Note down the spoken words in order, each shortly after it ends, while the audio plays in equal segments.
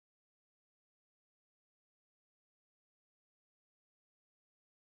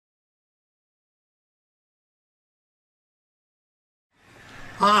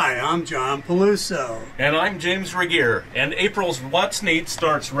Hi, I'm John Peluso. And I'm James Regier, and April's What's Neat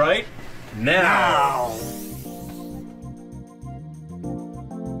starts right now.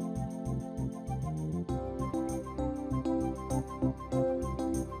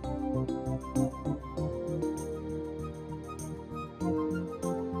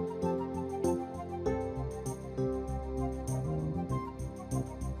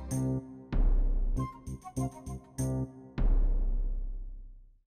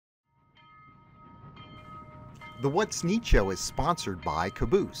 The What's Neat Show is sponsored by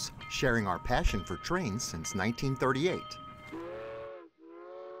Caboose, sharing our passion for trains since 1938.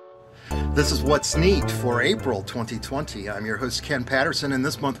 This is What's Neat for April 2020. I'm your host Ken Patterson, and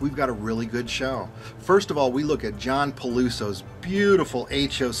this month we've got a really good show. First of all, we look at John Peluso's beautiful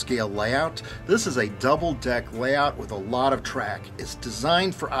HO scale layout. This is a double-deck layout with a lot of track. It's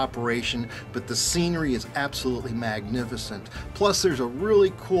designed for operation, but the scenery is absolutely magnificent. Plus, there's a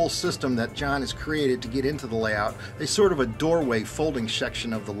really cool system that John has created to get into the layout, a sort of a doorway folding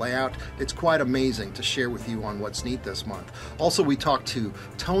section of the layout. It's quite amazing to share with you on What's Neat this month. Also, we talked to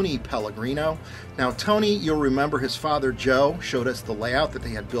Tony Pelligrino. Now, Tony, you'll remember his father Joe showed us the layout that they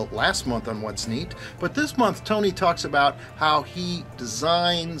had built last month on What's Neat, but this month Tony talks about how he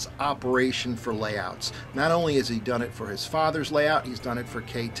designs operation for layouts. Not only has he done it for his father's layout, he's done it for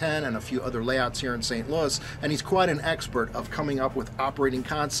K10 and a few other layouts here in St. Louis, and he's quite an expert of coming up with operating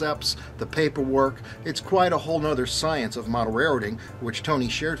concepts, the paperwork. It's quite a whole nother science of model railroading, which Tony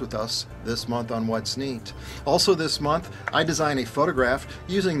shares with us this month on What's Neat. Also this month, I designed a photograph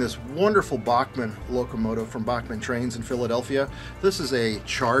using this wonderful Bachmann locomotive from Bachmann Trains in Philadelphia. This is a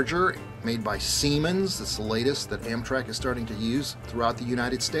Charger made by Siemens. It's the latest that Amtrak is starting to use throughout the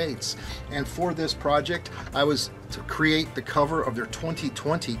United States. And for this project, I was to create the cover of their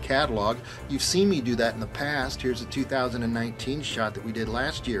 2020 catalog. You've seen me do that in the past. Here's a 2019 shot that we did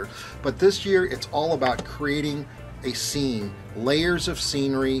last year. But this year, it's all about creating a scene, layers of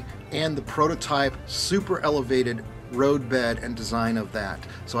scenery, and the prototype super elevated roadbed and design of that.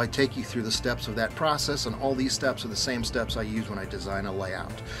 So I take you through the steps of that process, and all these steps are the same steps I use when I design a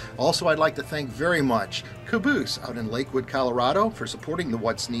layout. Also, I'd like to thank very much Caboose out in Lakewood, Colorado for supporting the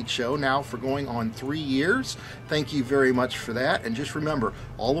What's Neat show now for going on 3 years. Thank you very much for that. And just remember,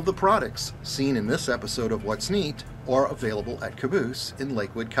 all of the products seen in this episode of What's Neat are available at Caboose in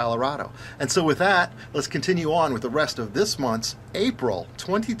Lakewood, Colorado. And so with that, let's continue on with the rest of this month's April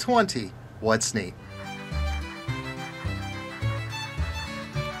 2020 What's Neat.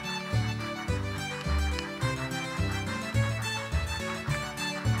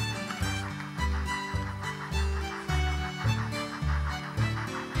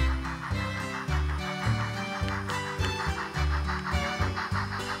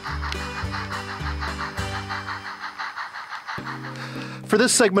 For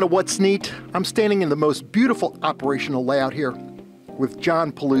this segment of What's Neat, I'm standing in the most beautiful operational layout here with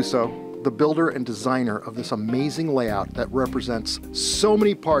John Peluso, the builder and designer of this amazing layout that represents so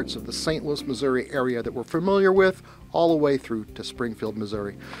many parts of the St. Louis, Missouri area that we're familiar with all the way through to Springfield,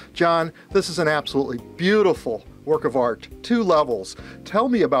 Missouri. John, this is an absolutely beautiful work of art, 2 levels. Tell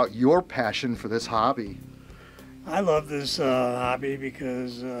me about your passion for this hobby. I love this hobby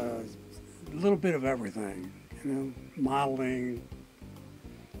because a little bit of everything, you know, modeling,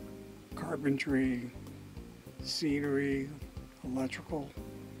 carpentry, scenery, electrical,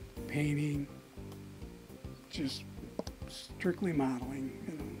 painting, just strictly modeling,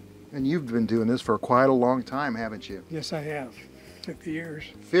 you know. And you've been doing this for quite a long time, haven't you? Yes, I have. 50 years.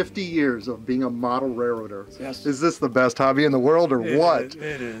 50 years of being a model railroader. Yes. Is this the best hobby in the world, or what?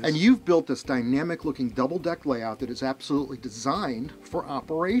 It is. And you've built this dynamic looking double deck layout that is absolutely designed for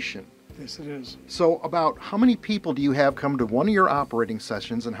operation. Yes, it is. So about how many people do you have come to one of your operating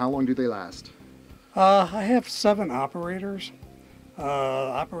sessions, and how long do they last? I have 7 operators.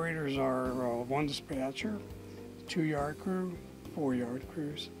 Operators are 1 dispatcher, 2 yard crew, 4 yard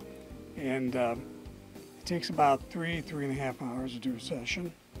crews. And it takes about 3.5 hours to do a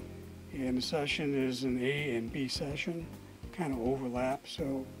session. And the session is an A and B session, kind of overlap.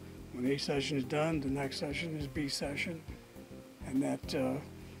 So when A session is done, the next session is B session. And that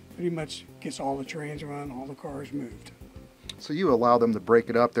pretty much gets all the trains run, all the cars moved. So you allow them to break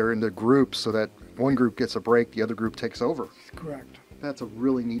it up there into groups so that one group gets a break, the other group takes over. Correct. That's a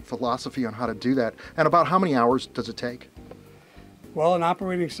really neat philosophy on how to do that. And about how many hours does it take? Well, an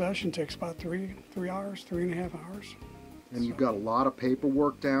operating session takes about 3 hours, 3.5 hours. And you've got a lot of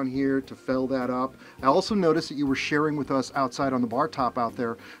paperwork down here to fill that up. I also noticed that you were sharing with us outside on the bar top out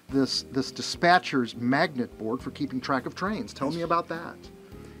there this dispatcher's magnet board for keeping track of trains. Tell me about that.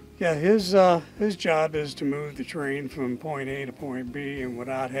 Yeah, his job is to move the train from point A to point B and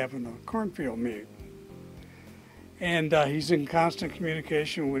without having a cornfield meet. And he's in constant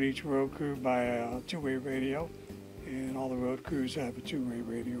communication with each road crew by a two-way radio, and all the road crews have a two-way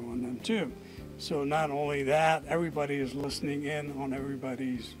radio on them too. So not only that, everybody is listening in on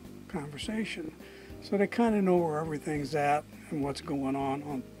everybody's conversation. So they kind of know where everything's at and what's going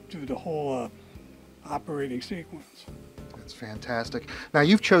on through the whole operating sequence. That's fantastic. Now,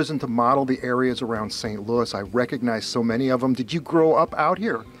 you've chosen to model the areas around St. Louis. I recognize so many of them. Did you grow up out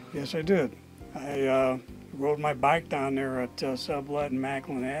here? Yes, I did. I rode my bike down there at Sublet and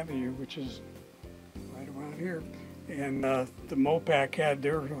Macklin Avenue, which is right around here. And the Mopac had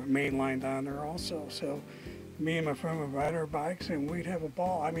their main line down there also. So me and my friend would ride our bikes and we'd have a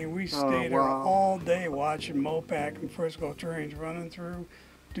ball. I mean, we stayed there all day watching Mopac and FRISCO trains running through,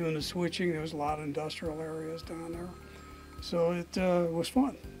 doing the switching. There was a lot of industrial areas down there. So it was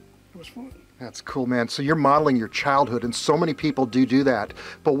fun. It was fun. That's cool, man. So you're modeling your childhood, and so many people do that.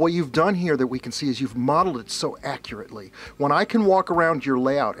 But what you've done here that we can see is you've modeled it so accurately. When I can walk around your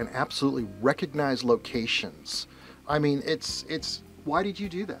layout and absolutely recognize locations, I mean, it's why did you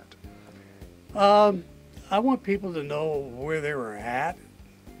do that? I want people to know where they were at.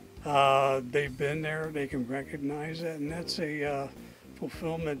 They've been there, they can recognize it, and that's a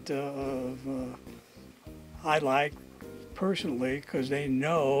fulfillment of I like personally, because they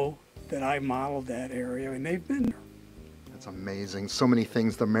know that I modeled that area and they've been there. That's amazing. So many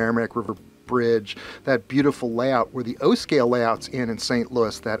things. The Merrimack River Bridge, that beautiful layout where the O-scale layout's in St.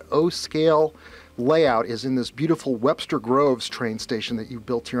 Louis. That O-scale layout is in this beautiful Webster Groves train station that you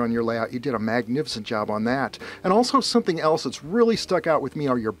built here on your layout. You did a magnificent job on that. And also something else that's really stuck out with me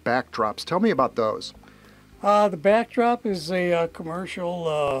are your backdrops. Tell me about those. The backdrop is a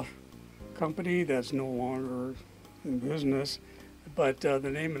commercial company that's no longer in business, but the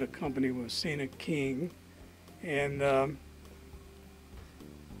name of the company was Scenic King, and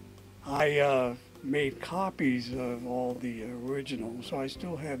I made copies of all the originals, so I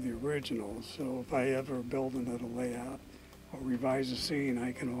still have the originals. So if I ever build another layout or revise a scene,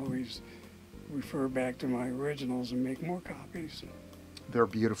 I can always refer back to my originals and make more copies. They're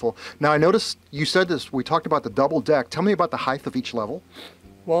beautiful. Now I noticed you said this, we talked about the double deck. Tell me about the height of each level.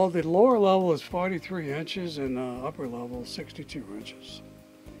 Well, the lower level is 43 inches and the upper level is 62 inches.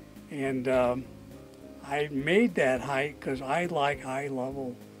 And I made that height because I like high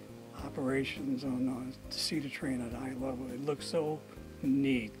level operations to see the train at eye level. It looks so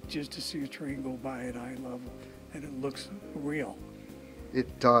neat just to see a train go by at eye level, and it looks real.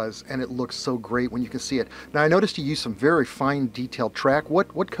 It does, and it looks so great when you can see it. Now I noticed you used some very fine detailed track.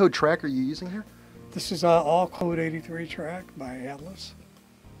 What code track are you using here? This is all code 83 track by Atlas.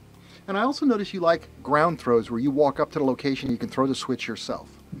 And I also noticed you like ground throws where you walk up to the location, you can throw the switch yourself.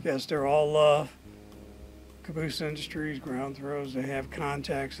 Yes, they're all Caboose Industries ground throws. They have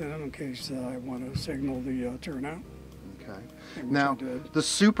contacts in them in case I want to signal the turnout. Okay. Now, the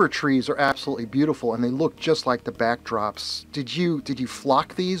super trees are absolutely beautiful, and they look just like the backdrops. Did you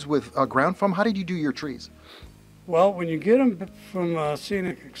flock these with ground foam? How did you do your trees? Well, when you get them from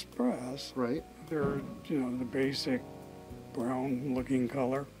Scenic Express, right, they're the basic brown-looking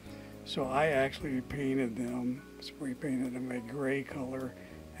color. So I actually painted them, spray painted them a gray color,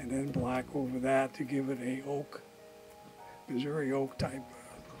 and then black over that to give it a oak, Missouri oak type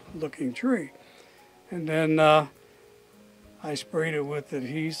looking tree. And then I sprayed it with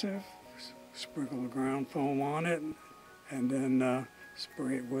adhesive, sprinkled the ground foam on it, and then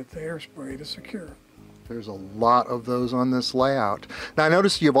spray it with hairspray to secure it. There's a lot of those on this layout. Now I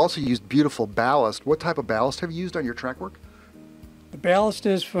noticed you've also used beautiful ballast. What type of ballast have you used on your track work? The ballast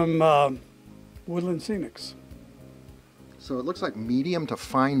is from Woodland Scenics. So it looks like medium to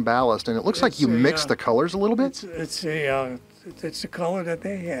fine ballast, and it looks like you mixed the colors a little bit. It's the color that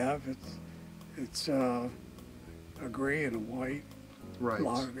they have. It's a gray and a white, right,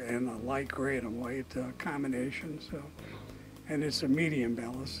 and a light gray and a white combination. So, and it's a medium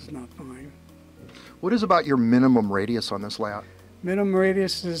ballast. It's not fine. What is about your minimum radius on this layout? Minimum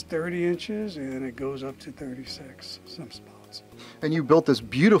radius is 30 inches, and it goes up to 36 some spots. And you built this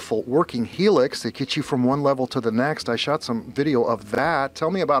beautiful working helix that gets you from one level to the next. I shot some video of that. Tell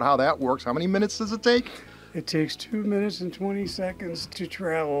me about how that works. How many minutes does it take? It takes 2 minutes and 20 seconds to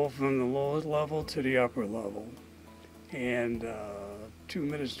travel from the lowest level to the upper level. And 2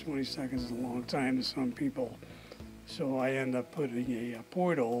 minutes and 20 seconds is a long time to some people. So I end up putting a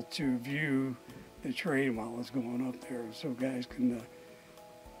portal to view the train while it's going up there, so guys can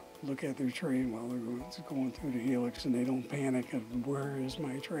look at their train while they're going through the helix, and they don't panic of where is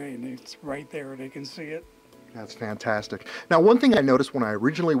my train. It's right there, they can see it. That's fantastic. Now, one thing I noticed when I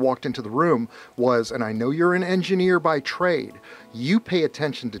originally walked into the room was, and I know you're an engineer by trade, you pay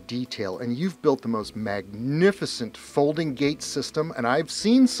attention to detail, and you've built the most magnificent folding gate system, and I've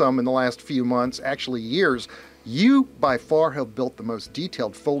seen some in the last few months, actually years. You, by far, have built the most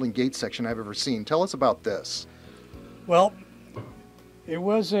detailed folding gate section I've ever seen. Tell us about this. Well, it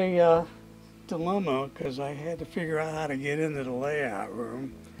was a dilemma because I had to figure out how to get into the layout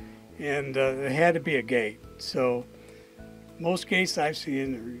room, and it had to be a gate. So most gates I've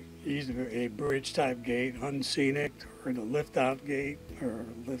seen are either a bridge type gate, unscenic, or the lift out gate or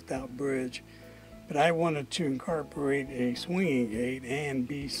lift out bridge. But I wanted to incorporate a swinging gate and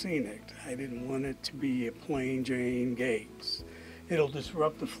be scenic. I didn't want it to be a plain Jane gate. It'll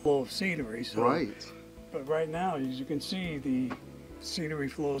disrupt the flow of scenery. So, Right. But right now, as you can see, the scenery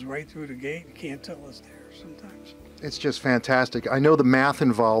flows right through the gate. You can't tell it's there sometimes. It's just fantastic. I know the math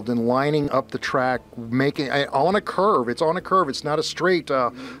involved in lining up the track, making on a curve. It's on a curve. It's not a straight.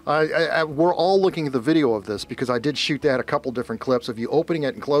 We're all looking at the video of this because I did shoot that a couple different clips of you opening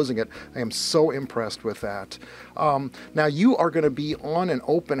it and closing it. I am so impressed with that. Now you are going to be on an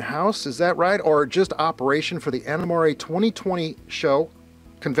open house, is that right? Or just operation for the NMRA 2020 show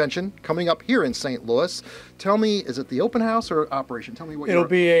convention coming up here in St. Louis. Tell me, is it the open house or operation? Tell me what it'll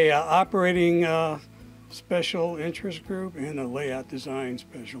be a operating special interest group and a layout design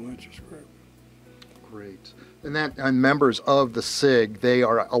special interest group. Great. And members of the SIG, they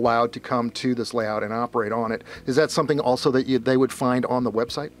are allowed to come to this layout and operate on it. Is that something also that they would find on the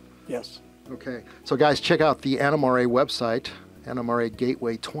website? Yes. Okay. So guys, check out the NMRA website, NMRA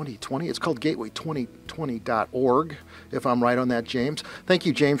Gateway 2020. It's called gateway2020.org, if I'm right on that, James. Thank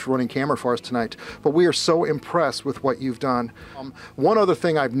you, James, for running camera for us tonight. But we are so impressed with what you've done. One other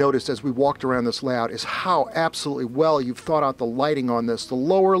thing I've noticed as we walked around this layout is how absolutely well you've thought out the lighting on this. The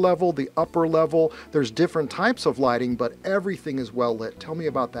lower level, the upper level, there's different types of lighting, but everything is well lit. Tell me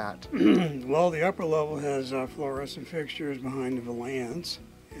about that. Well, the upper level has fluorescent fixtures behind the valance.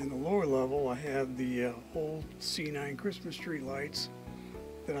 In the lower level, I have the old C9 Christmas tree lights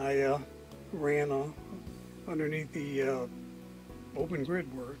that I ran underneath the open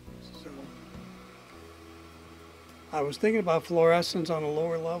grid work. So I was thinking about fluorescence on the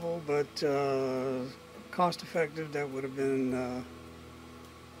lower level, but cost effective, that would have been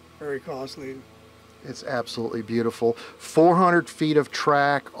very costly. It's absolutely beautiful. 400 feet of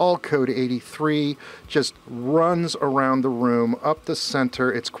track, all code 83, just runs around the room, up the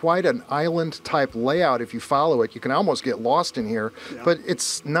center. It's quite an island type layout if you follow it. You can almost get lost in here, yeah. But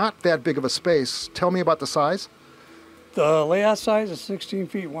it's not that big of a space. Tell me about the size. The layout size is 16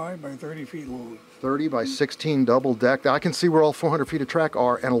 feet wide by 30 feet long. 30 by 16 double deck. I can see where all 400 feet of track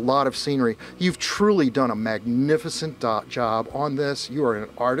are and a lot of scenery. You've truly done a magnificent job on this. You are an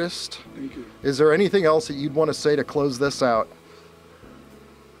artist. Thank you. Is there anything else that you'd want to say to close this out?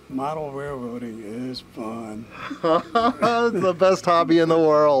 Model railroading is fun. It's the best hobby in the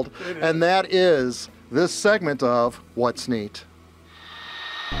world. And that is this segment of What's Neat.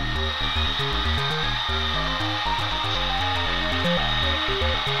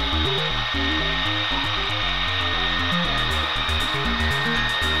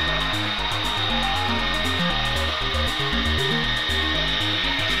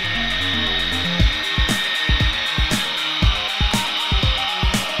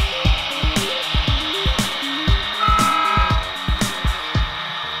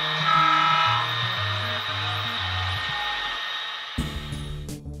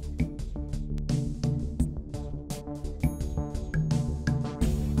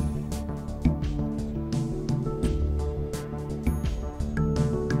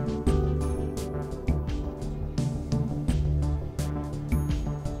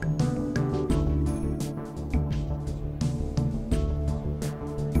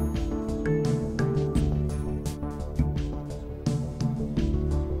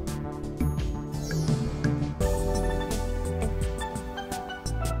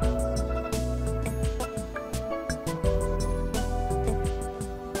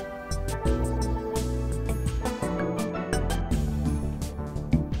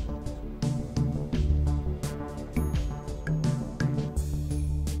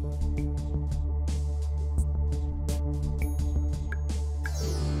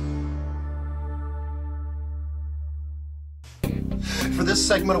 For this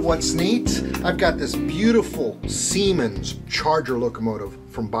segment of What's Neat, I've got this beautiful Siemens Charger locomotive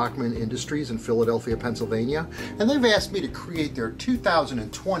from Bachmann Industries in Philadelphia, Pennsylvania, and they've asked me to create their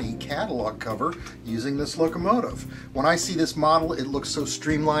 2020 catalog cover using this locomotive. When I see this model, it looks so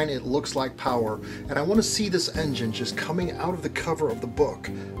streamlined, it looks like power, and I want to see this engine just coming out of the cover of the book,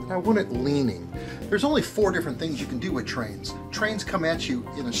 and I want it leaning. There's only 4 different things you can do with trains. Trains come at you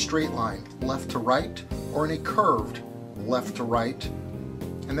in a straight line, left to right, or in a curved left to right.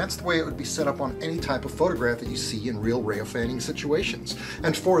 And that's the way it would be set up on any type of photograph that you see in real rail fanning situations.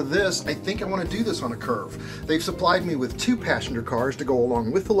 And for this, I think I want to do this on a curve. They've supplied me with 2 passenger cars to go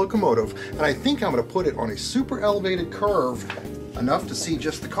along with the locomotive, and I think I'm going to put it on a super elevated curve, enough to see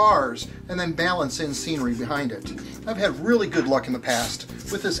just the cars, and then balance in scenery behind it. I've had really good luck in the past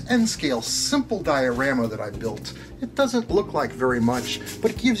with this N-scale simple diorama that I built. It doesn't look like very much,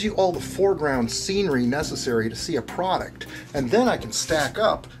 but it gives you all the foreground scenery necessary to see a product. And then I can stack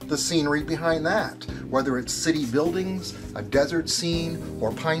up the scenery behind that, whether it's city buildings, a desert scene,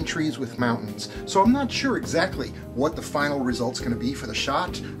 or pine trees with mountains. So I'm not sure exactly what the final result's going to be for the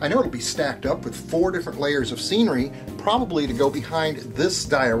shot. I know it'll be stacked up with 4 different layers of scenery, probably to go behind this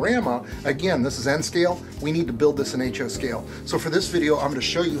diorama. Again, this is N-scale. We need to build this in HO scale. So for this video, I'm going to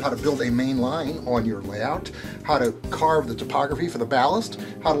show you how to build a main line on your layout, how to carve the topography for the ballast,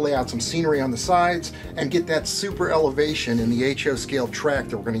 how to lay out some scenery on the sides, and get that super elevation in the HO scale track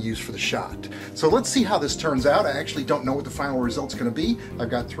that we're going to use for the shot. So let's see how this turns out. I actually don't know what the final result's going to be. I've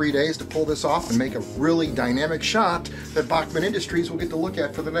got 3 days to pull this off and make a really dynamic shot that Bachmann Industries will get to look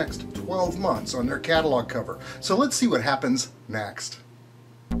at for the next 12 months on their catalog cover. So let's see what happens next.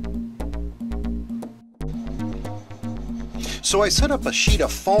 So I set up a sheet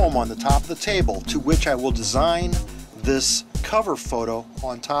of foam on the top of the table to which I will design this cover photo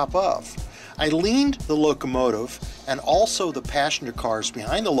on top of. I leaned the locomotive and also the passenger cars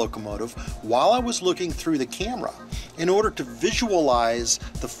behind the locomotive while I was looking through the camera in order to visualize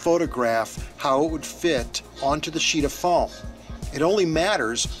the photograph, how it would fit onto the sheet of foam. It only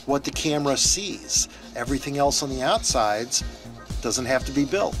matters what the camera sees. Everything else on the outsides doesn't have to be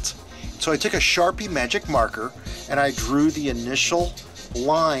built. So I took a Sharpie magic marker and I drew the initial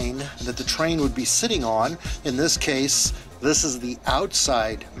line that the train would be sitting on. In this case, this is the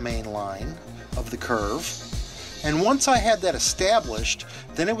outside main line of the curve. And once I had that established,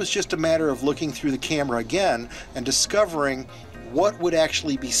 then it was just a matter of looking through the camera again and discovering what would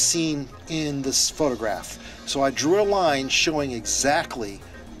actually be seen in this photograph. So I drew a line showing exactly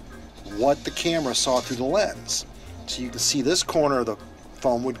what the camera saw through the lens. So you can see this corner of the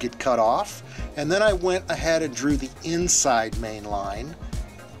foam would get cut off, and then I went ahead and drew the inside main line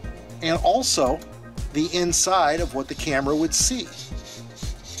and also the inside of what the camera would see.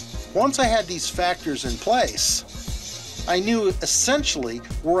 Once I had these factors in place, I knew essentially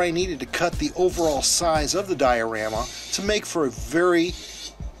where I needed to cut the overall size of the diorama to make for a very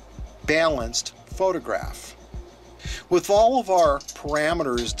balanced photograph. With all of our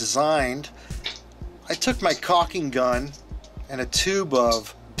parameters designed, I took my caulking gun and a tube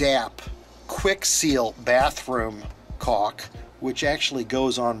of DAP Quick Seal bathroom caulk, which actually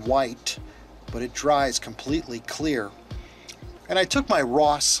goes on white, but it dries completely clear. And I took my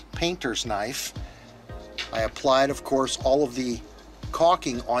Ross painter's knife. I applied, of course, all of the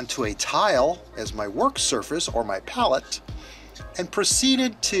caulking onto a tile as my work surface or my palette, and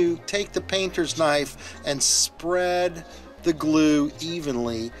proceeded to take the painter's knife and spread the glue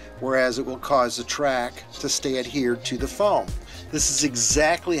evenly, whereas it will cause the track to stay adhered to the foam. This is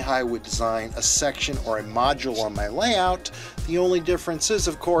exactly how I would design a section or a module on my layout. The only difference is,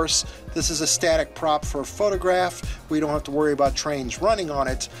 of course, this is a static prop for a photograph. We don't have to worry about trains running on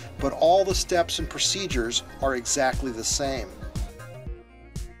it, but all the steps and procedures are exactly the same.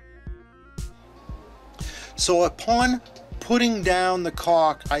 So upon putting down the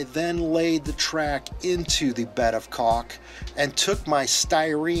caulk, I then laid the track into the bed of caulk and took my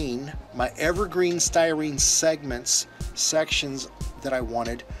styrene, my evergreen styrene sections that I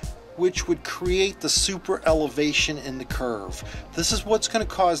wanted, which would create the super elevation in the curve. This is what's going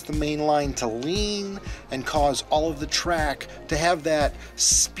to cause the main line to lean and cause all of the track to have that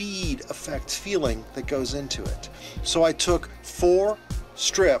speed effect feeling that goes into it. So I took 4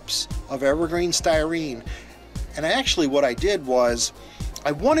 strips of evergreen styrene, and actually what I did was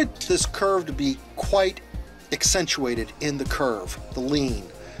I wanted this curve to be quite accentuated in the curve, the lean.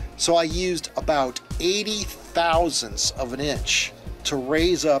 So I used about 80 thousandths of an inch to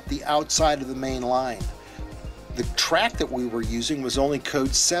raise up the outside of the main line. The track that we were using was only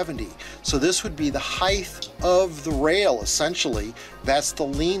code 70, so this would be the height of the rail essentially. That's the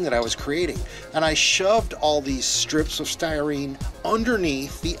lean that I was creating. And I shoved all these strips of styrene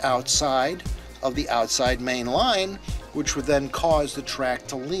underneath the outside of the outside main line, which would then cause the track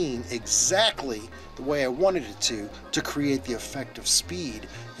to lean exactly the way I wanted it to create the effect of speed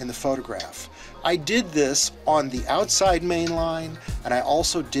in the photograph. I did this on the outside main line, and I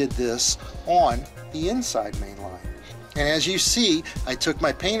also did this on the inside main line. And as you see, I took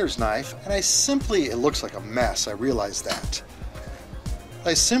my painter's knife and it looks like a mess, I realize that.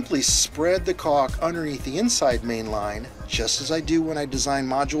 I simply spread the caulk underneath the inside main line, just as I do when I design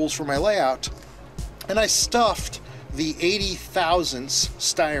modules for my layout, and I stuffed the 80 thousandths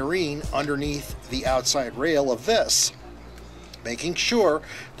styrene underneath the outside rail of this, making sure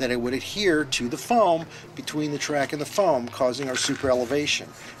that it would adhere to the foam between the track and the foam, causing our super elevation.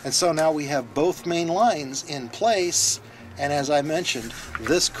 And so now we have both main lines in place, and as I mentioned,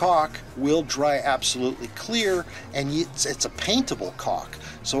 this caulk will dry absolutely clear, and it's a paintable caulk,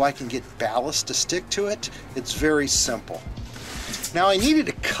 so I can get ballast to stick to it. It's very simple. Now I needed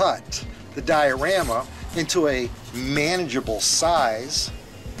to cut the diorama into a manageable size,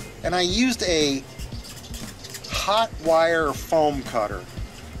 and I used a hot wire foam cutter.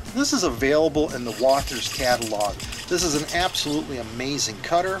 This is available in the WHATS catalog. This is an absolutely amazing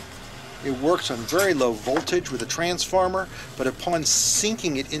cutter. It works on very low voltage with a transformer, but upon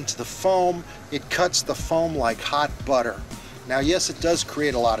sinking it into the foam, it cuts the foam like hot butter. Now yes, it does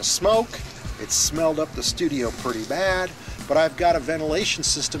create a lot of smoke. It smelled up the studio pretty bad, but I've got a ventilation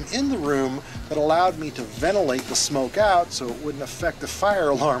system in the room that allowed me to ventilate the smoke out so it wouldn't affect the fire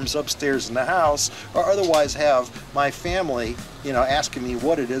alarms upstairs in the house, or otherwise have my family, asking me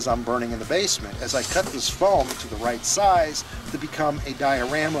what it is I'm burning in the basement, as I cut this foam to the right size to become a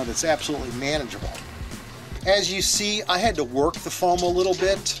diorama that's absolutely manageable. As you see, I had to work the foam a little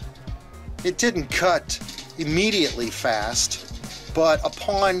bit. It didn't cut immediately fast, but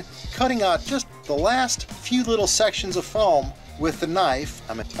upon cutting out just the last few little sections of foam with the knife,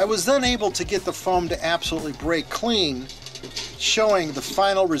 I was then able to get the foam to absolutely break clean, showing the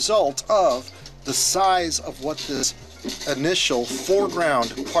final result of the size of what this initial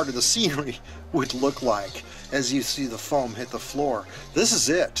foreground part of the scenery would look like as you see the foam hit the floor. This is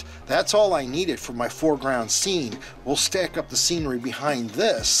it. That's all I needed for my foreground scene. We'll stack up the scenery behind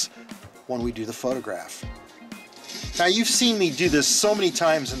this when we do the photograph. Now you've seen me do this so many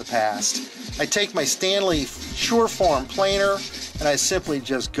times in the past. I take my Stanley Sureform planer and I simply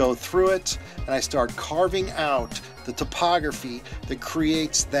just go through it and I start carving out the topography that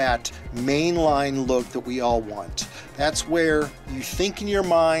creates that mainline look that we all want. That's where you think in your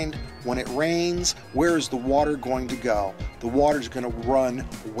mind, when it rains, where is the water going to go? The water's going to run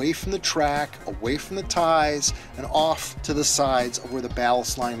away from the track, away from the ties, and off to the sides of where the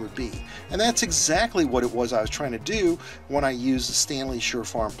ballast line would be. And that's exactly what it was I was trying to do when I used the Stanley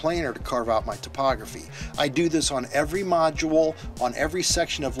Sureform planer to carve out my topography. I do this on every module, on every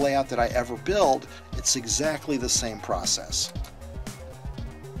section of layout that I ever build. It's exactly the same process.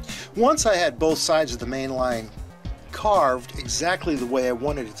 Once I had both sides of the main line carved exactly the way I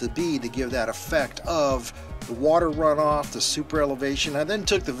wanted it to be to give that effect of the water runoff, the super elevation, I then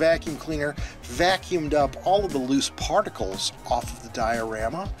took the vacuum cleaner, vacuumed up all of the loose particles off of the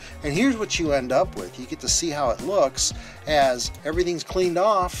diorama, and here's what you end up with. You get to see how it looks as everything's cleaned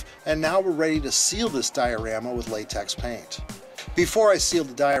off, and now we're ready to seal this diorama with latex paint. Before I sealed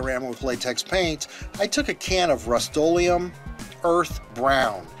the diorama with latex paint, I took a can of Rust-Oleum Earth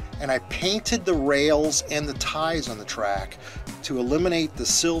Brown and I painted the rails and the ties on the track to eliminate the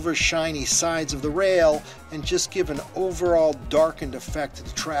silver shiny sides of the rail and just give an overall darkened effect to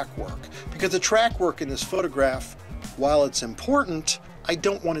the track work. Because the track work in this photograph, while it's important, I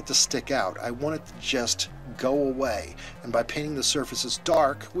don't want it to stick out. I want it to just go away. And by painting the surfaces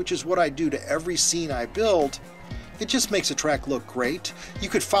dark, which is what I do to every scene I build, it just makes the track look great. You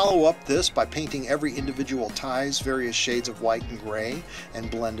could follow up this by painting every individual ties various shades of white and gray and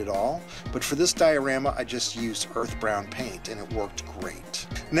blend it all. But for this diorama, I just used earth brown paint and it worked great.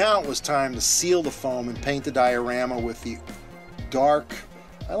 Now it was time to seal the foam and paint the diorama with the dark,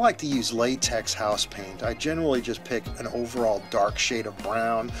 I like to use latex house paint. I generally just pick an overall dark shade of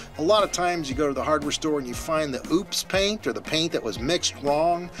brown. A lot of times you go to the hardware store and you find the oops paint or the paint that was mixed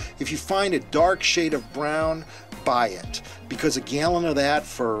wrong. If you find a dark shade of brown, buy it, because a gallon of that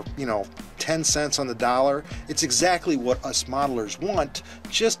for 10 cents on the dollar, it's exactly what us modelers want,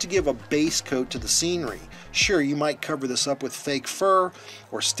 just to give a base coat to the scenery. Sure, you might cover this up with fake fur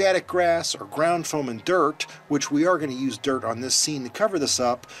or static grass or ground foam and dirt, which we are going to use dirt on this scene to cover this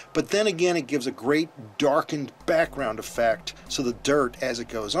up, but then again it gives a great darkened background effect, so the dirt as it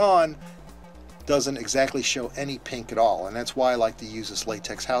goes on doesn't exactly show any pink at all, and that's why I like to use this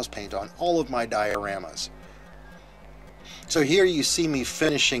latex house paint on all of my dioramas. So here you see me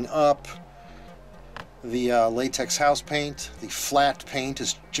finishing up the latex house paint. The flat paint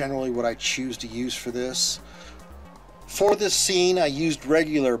is generally what I choose to use for this. For this scene, I used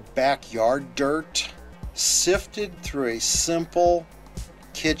regular backyard dirt, sifted through a simple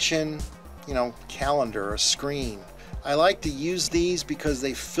kitchen, calendar, a screen. I like to use these because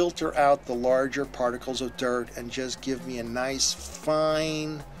they filter out the larger particles of dirt and just give me a nice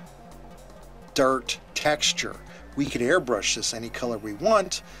fine dirt texture. We could airbrush this any color we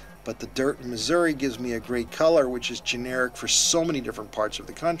want, but the dirt in Missouri gives me a great color, which is generic for so many different parts of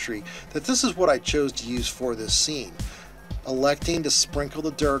the country, that this is what I chose to use for this scene. Electing to sprinkle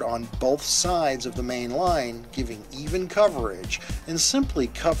the dirt on both sides of the main line, giving even coverage, and simply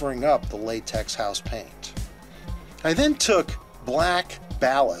covering up the latex house paint. I then took black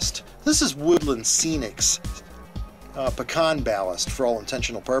ballast. This is Woodland Scenic's pecan ballast for all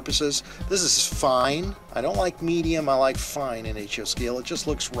intentional purposes. This is fine. I don't like medium, I like fine in HO scale. It just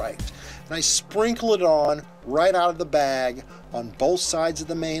looks right. And I sprinkle it on right out of the bag on both sides of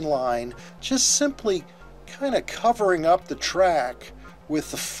the main line, just simply kind of covering up the track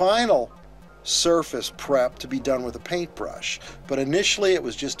with the final surface prep to be done with a paintbrush. But initially it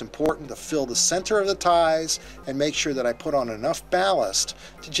was just important to fill the center of the ties and make sure that I put on enough ballast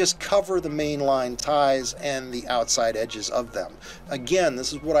to just cover the main line ties and the outside edges of them. Again,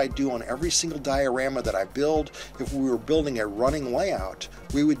 this is what I do on every single diorama that I build. If we were building a running layout,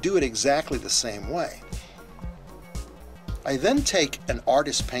 we would do it exactly the same way. I then take an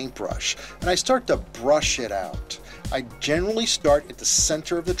artist paintbrush and I start to brush it out. I generally start at the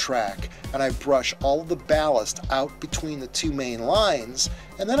center of the track and I brush all of the ballast out between the two main lines,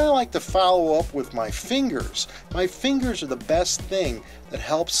 and then I like to follow up with my fingers. My fingers are the best thing that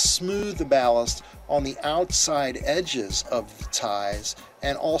helps smooth the ballast on the outside edges of the ties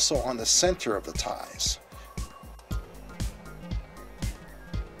and also on the center of the ties.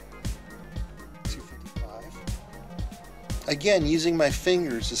 Again, using my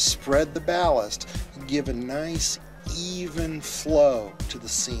fingers to spread the ballast and give a nice even flow to the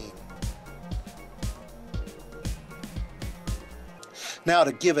scene. Now,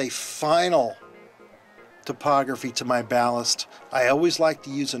 to give a final topography to my ballast, I always like to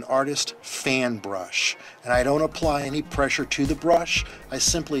use an artist fan brush, and I don't apply any pressure to the brush. I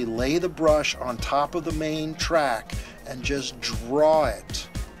simply lay the brush on top of the main track and just draw it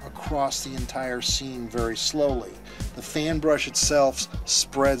across the entire scene very slowly. The fan brush itself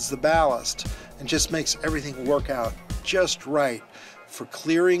spreads the ballast and just makes everything work out just right for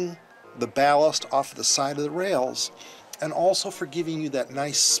clearing the ballast off the side of the rails, and also for giving you that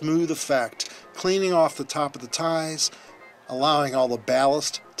nice smooth effect, cleaning off the top of the ties, allowing all the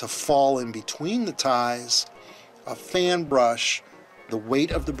ballast to fall in between the ties. A fan brush, the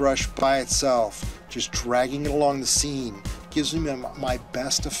weight of the brush by itself, just dragging it along the scene, gives me my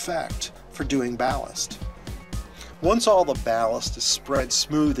best effect for doing ballast. Once all the ballast is spread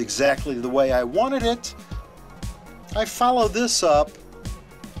smooth exactly the way I wanted it, I follow this up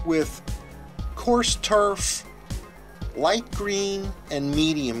with coarse turf, light green and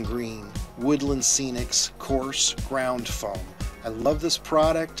medium green Woodland Scenic's coarse ground foam. I love this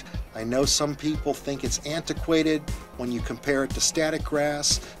product. I know some people think it's antiquated when you compare it to static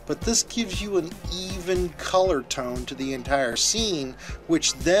grass, but this gives you an even color tone to the entire scene,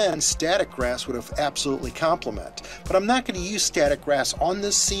 which then static grass would have absolutely complement. But I'm not going to use static grass on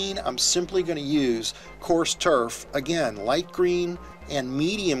this scene. I'm simply going to use coarse turf, again light green and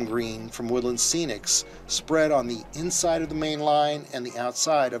medium green from Woodland Scenic's, spread on the inside of the main line and the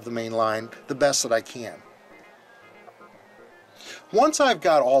outside of the main line the best that I can. Once I've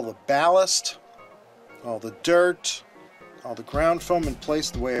got all the ballast, all the dirt, all the ground foam in place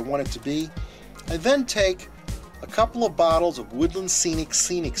the way I want it to be, I then take a couple of bottles of Woodland Scenic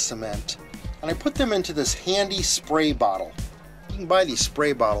cement and I put them into this handy spray bottle. You can buy these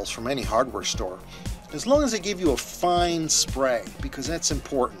spray bottles from any hardware store, as long as they give you a fine spray, because that's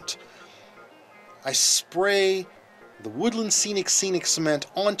important. I spray the Woodland Scenic cement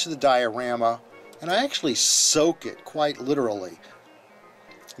onto the diorama, and I actually soak it quite literally.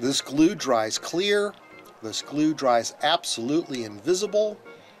 This glue dries clear, this glue dries absolutely invisible,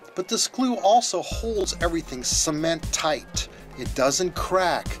 but this glue also holds everything cement tight. It doesn't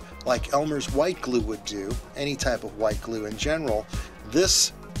crack like Elmer's white glue would do, any type of white glue in general.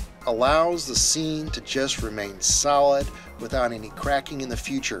 This allows the scene to just remain solid without any cracking in the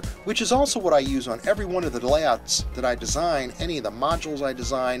future, which is also what I use on every one of the layouts that I design, any of the modules I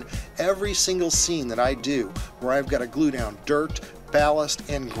design, every single scene that I do where I've got to glue down dirt, ballast,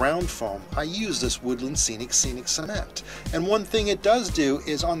 and ground foam. I use this Woodland Scenic cement. And one thing it does do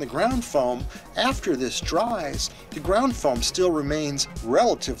is on the ground foam, after this dries, the ground foam still remains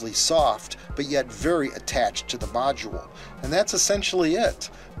relatively soft, but yet very attached to the module. And that's essentially it.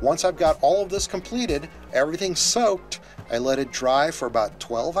 Once I've got all of this completed, everything's soaked, I let it dry for about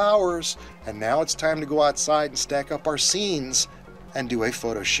 12 hours, and now it's time to go outside and stack up our scenes and do a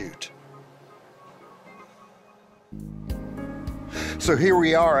photo shoot. So here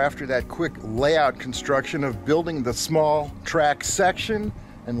we are after that quick layout construction of building the small track section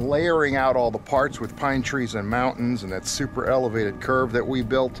and layering out all the parts with pine trees and mountains and that super elevated curve that we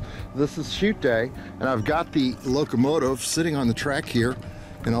built. This is shoot day, and I've got the locomotive sitting on the track here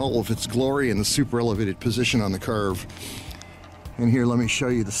in all of its glory in the super elevated position on the curve. And here, let me show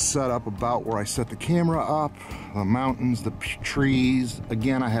you the setup about where I set the camera up, the mountains, the trees.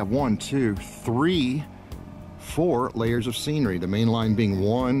 Again, I have 1, 2, 3, 4 layers of scenery. The main line being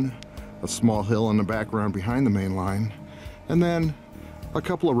one, a small hill in the background behind the main line, and then a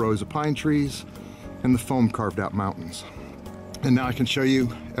couple of rows of pine trees and the foam carved out mountains. And now I can show you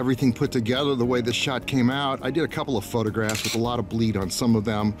everything put together the way this shot came out. I did a couple of photographs with a lot of bleed on some of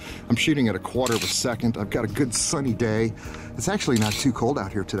them. I'm shooting at 1/4 of a second. I've got a good sunny day. It's actually not too cold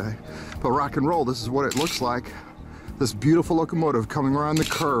out here today. But rock and roll, this is what it looks like. This beautiful locomotive coming around the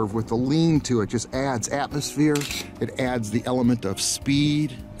curve with the lean to it just adds atmosphere. It adds the element of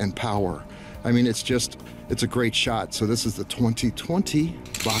speed and power. I mean, it's a great shot. So this is the 2020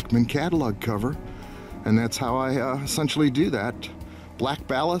 Bachmann catalog cover. And that's how I essentially do that. Black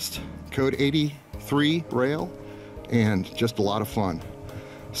ballast, code 83 rail, and just a lot of fun.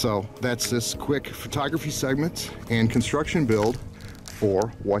 So that's this quick photography segment and construction build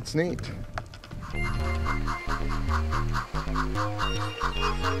for What's Neat.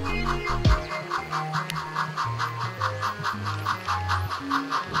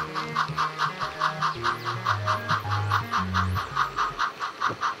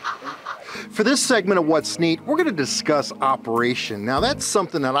 For this segment of What's Neat, we're going to discuss operation. Now that's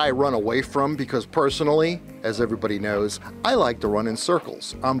something that I run away from because personally, as everybody knows, I like to run in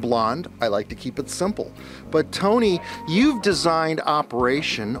circles. I'm blonde, I like to keep it simple. But Tony, you've designed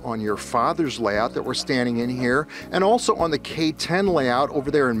operation on your father's layout that we're standing in here, and also on the K10 layout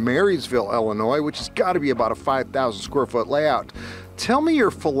over there in Marysville, Illinois, which has got to be about a 5,000 square foot layout. Tell me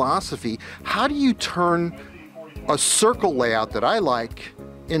your philosophy. How do you turn a circle layout that I like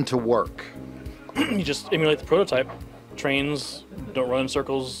into work? You just emulate the prototype. Trains don't run in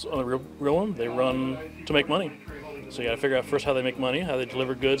circles on the real one, they run to make money. So you gotta figure out first how they make money, how they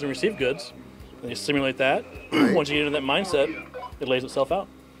deliver goods and receive goods. And you simulate that. Once you get into that mindset, it lays itself out.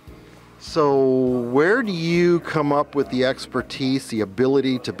 So where do you come up with the expertise, the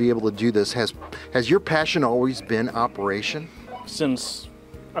ability to be able to do this? Has your passion always been operation? Since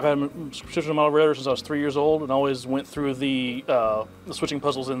I've had a subscription model railroad since I was 3 years old, and always went through the switching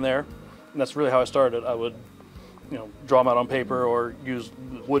puzzles in there. And that's really how I started. I would, draw them out on paper or use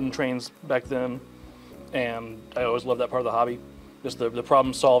wooden trains back then. And I always loved that part of the hobby. Just the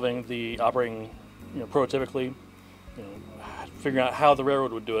problem solving, the operating, prototypically, figuring out how the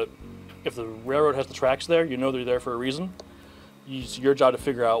railroad would do it. If the railroad has the tracks there, they're there for a reason. It's your job to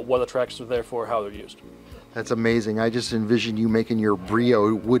figure out what the tracks are there for, how they're used. That's amazing. I just envision you making your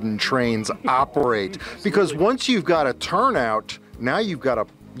Brio wooden trains operate. Because once you've got a turnout, now you've got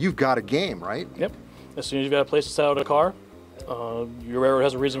a game, right? Yep. As soon as you've got a place to set out a car, your railroad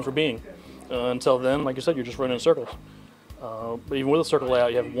has a reason for being. Until then, like you said, you're just running in circles. But even with a circle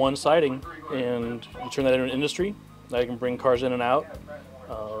layout, you have one siding, and you turn that into an industry. Now you can bring cars in and out.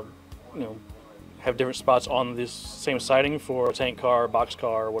 Have different spots on this same siding for a tank car, box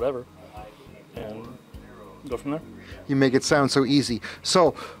car, or whatever, and go from there. You make it sound so easy.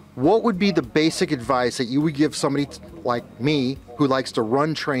 So what would be the basic advice that you would give somebody like me who likes to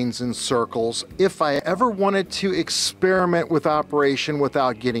run trains in circles if I ever wanted to experiment with operation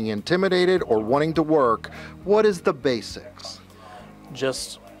without getting intimidated or wanting to work? What is the basics?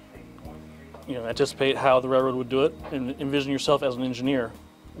 Just anticipate how the railroad would do it and envision yourself as an engineer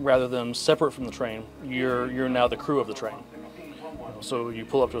rather than separate from the train. You're now the crew of the train. So you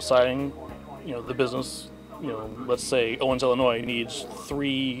pull up to a siding, the business, let's say Owens, Illinois needs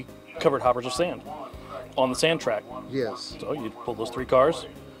 3 covered hoppers of sand on the sand track. Yes. So you pull those 3 cars,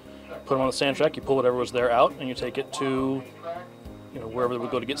 put them on the sand track, you pull whatever was there out, and you take it to, wherever they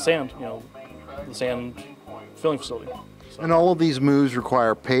would go to get sand, the sand filling facility. So. And all of these moves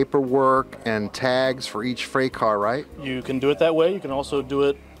require paperwork and tags for each freight car, right? You can do it that way. You can also do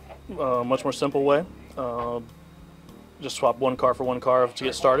it a much more simple way. Just swap one car for one car to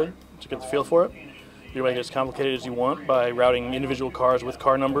get started, to get the feel for it. You can make it as complicated as you want by routing individual cars with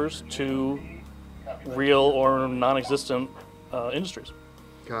car numbers to real or non-existent industries.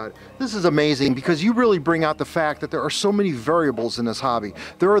 God, this is amazing because you really bring out the fact that there are so many variables in this hobby.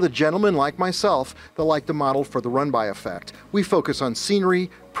 There are the gentlemen like myself that like to model for the run-by effect. We focus on scenery,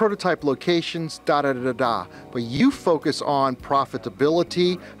 prototype locations, da-da-da-da-da. But you focus on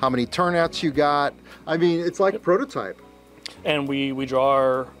profitability, how many turnouts you got. I mean, it's like a prototype. And we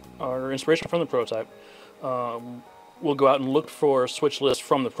draw our inspiration from the prototype. we'll go out and look for switch lists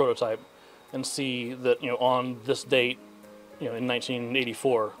from the prototype and see that, on this date, in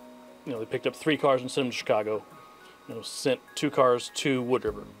 1984, they picked up 3 cars and sent them to Chicago, sent 2 cars to Wood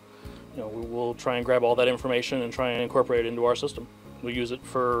River. We'll try and grab all that information and try and incorporate it into our system. We'll use it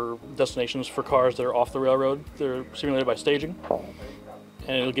for destinations for cars that are off the railroad. They're simulated by staging,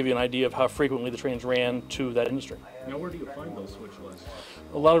 and it'll give you an idea of how frequently the trains ran to that industry. Now, where do you find those switch lists?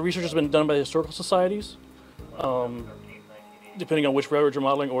 A lot of research has been done by historical societies, depending on which railroad you're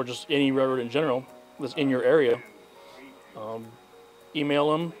modeling, or just any railroad in general that's in your area.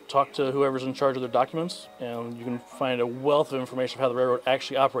 Email them, talk to whoever's in charge of their documents, and you can find a wealth of information of how the railroad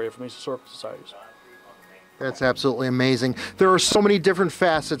actually operated from these historical societies. That's absolutely amazing. There are so many different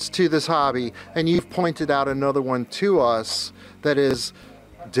facets to this hobby, and you've pointed out another one to us that is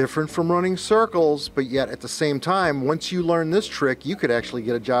different from running circles, but yet at the same time, once you learn this trick, you could actually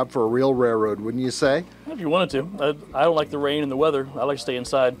get a job for a real railroad, wouldn't you say? If you wanted to. I don't like the rain and the weather. I like to stay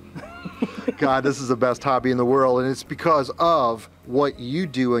inside. God, this is the best hobby in the world, and it's because of what you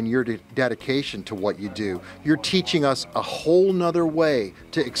do and your dedication to what you do. You're teaching us a whole nother way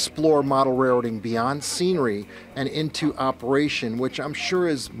to explore model railroading beyond scenery and into operation, which I'm sure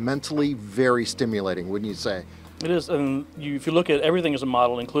is mentally very stimulating, wouldn't you say? It is, and if you look at everything as a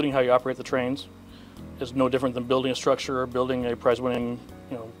model, including how you operate the trains, it's no different than building a structure or building a prize-winning,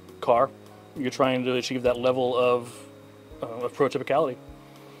 car. You're trying to achieve that level of prototypicality.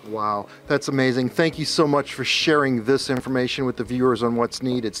 Wow, that's amazing. Thank you so much for sharing this information with the viewers on What's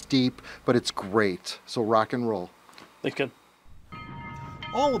Neat. It's deep, but it's great. So rock and roll. Thanks, Ken.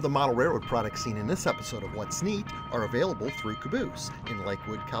 All of the model railroad products seen in this episode of What's Neat are available through Caboose in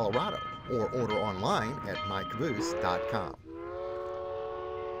Lakewood, Colorado, or order online at mycaboose.com.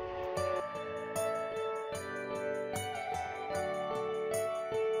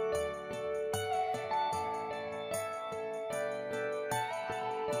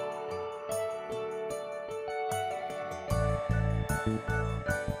 Thank you.